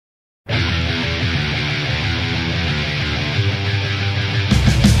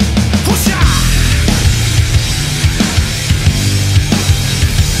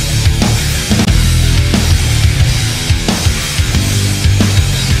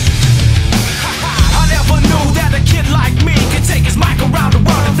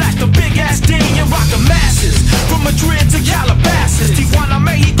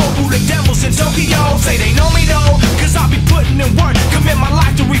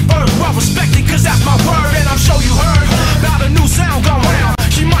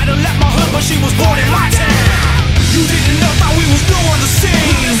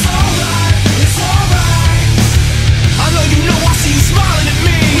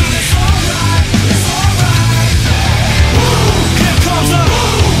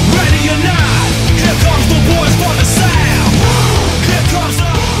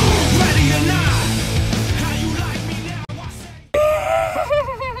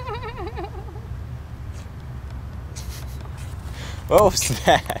What was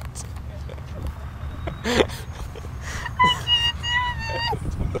that?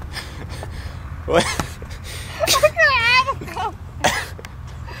 What?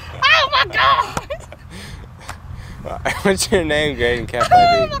 Oh my god! What's your name, grade, and cap ID?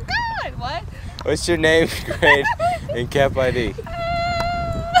 Oh my god! What? What's your name, grade, and cap ID?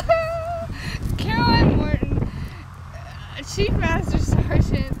 Caroline Morton, Chief Master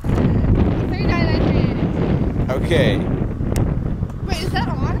Sergeant, 39938. Okay. Wait, is that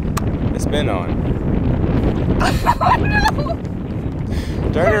on? It's been on. Oh no!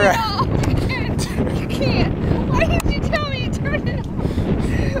 Turn around. You can't. Why didn't you tell me you turned it off?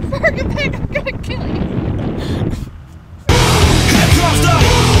 Bercapec, I'm gonna kill you. Here comes the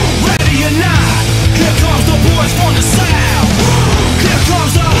ready or not. Here comes the boys from the south. Here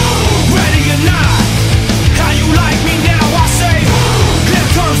comes the ready or not. How you like me now? I say. Here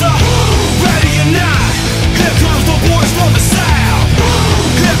comes the ready or not. Here comes the boys from the south.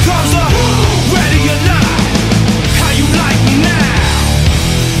 Here comes the ready or not. How you like me now?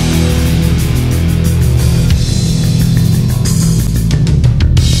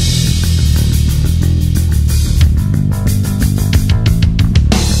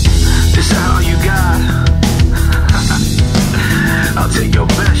 I'll take your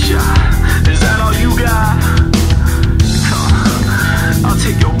best shot. Is that all you got? I'll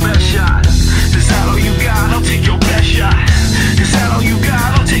take your best shot. Is that all you got? I'll take your best shot. Is that all you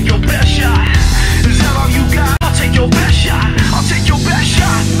got? I'll take your best shot. Is that all you got? I'll take your best shot. I'll take your best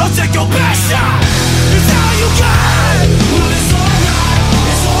shot. I'll take your best shot. Is that all you got? Well, it's alright.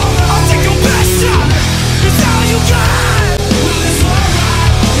 It's alright. I'll take your best shot. Is that all you got? Well, it's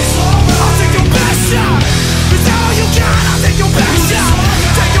alright. It's alright. I'll take your best shot. Is that all you got? I'll take your best shot.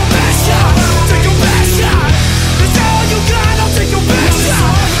 Take your best shot. Take your best shot. Is that all you got? I'll take your best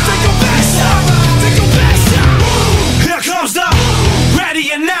shot. Take your best shot. Take your best shot. Here comes the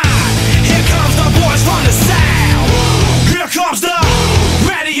ready or not. Here comes the boys from the south. Here comes the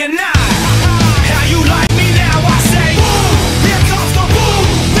ready or not. How you like me now? I say. Here comes the boom.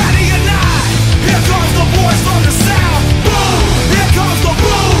 Ready or not. Here comes the boys from the south. Boom. Here comes the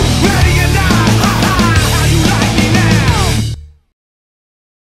boom. Ready or not. How you like me now?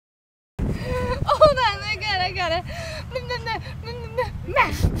 Hold on, I got it.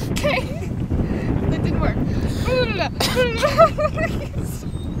 Okay. That didn't work.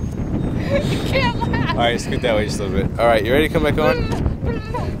 You can't laugh. Alright, scoot that way just a little bit. Alright, you ready to come back on?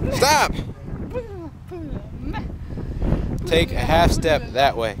 Stop! Take a half step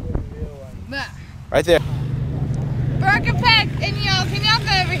that way. Right there. Bercapec and y'all, can y'all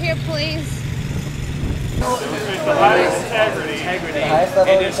go over here, please? The highest integrity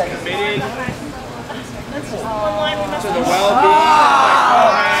and is committed to the well-being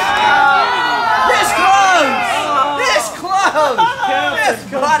of This close! This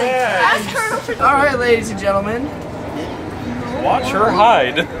buddy! Alright, ladies and gentlemen. Watch her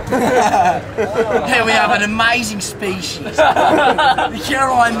hide. Here we have an amazing species. The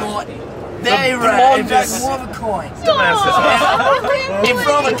Caroline Morton. Very rare, in fact, more of a coin. In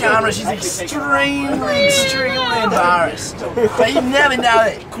front of the camera, she's extremely embarrassed. But you never know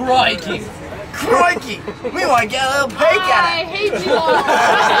it. Crikey. Crikey! We want to get a little peek at I it. hate you all.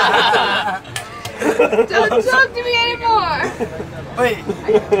 Don't talk to me anymore. Wait.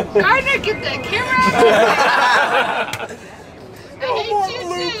 Gardner, get that camera out of here. I hate you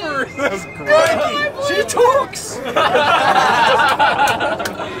too. That's Crikey! She talks!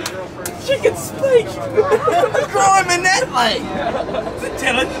 She can speak! Crime in that way! The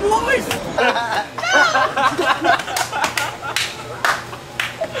talent in life!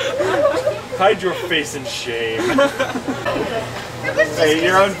 Hide your face in shame. Hey,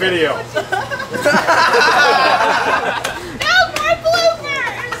 you're on video.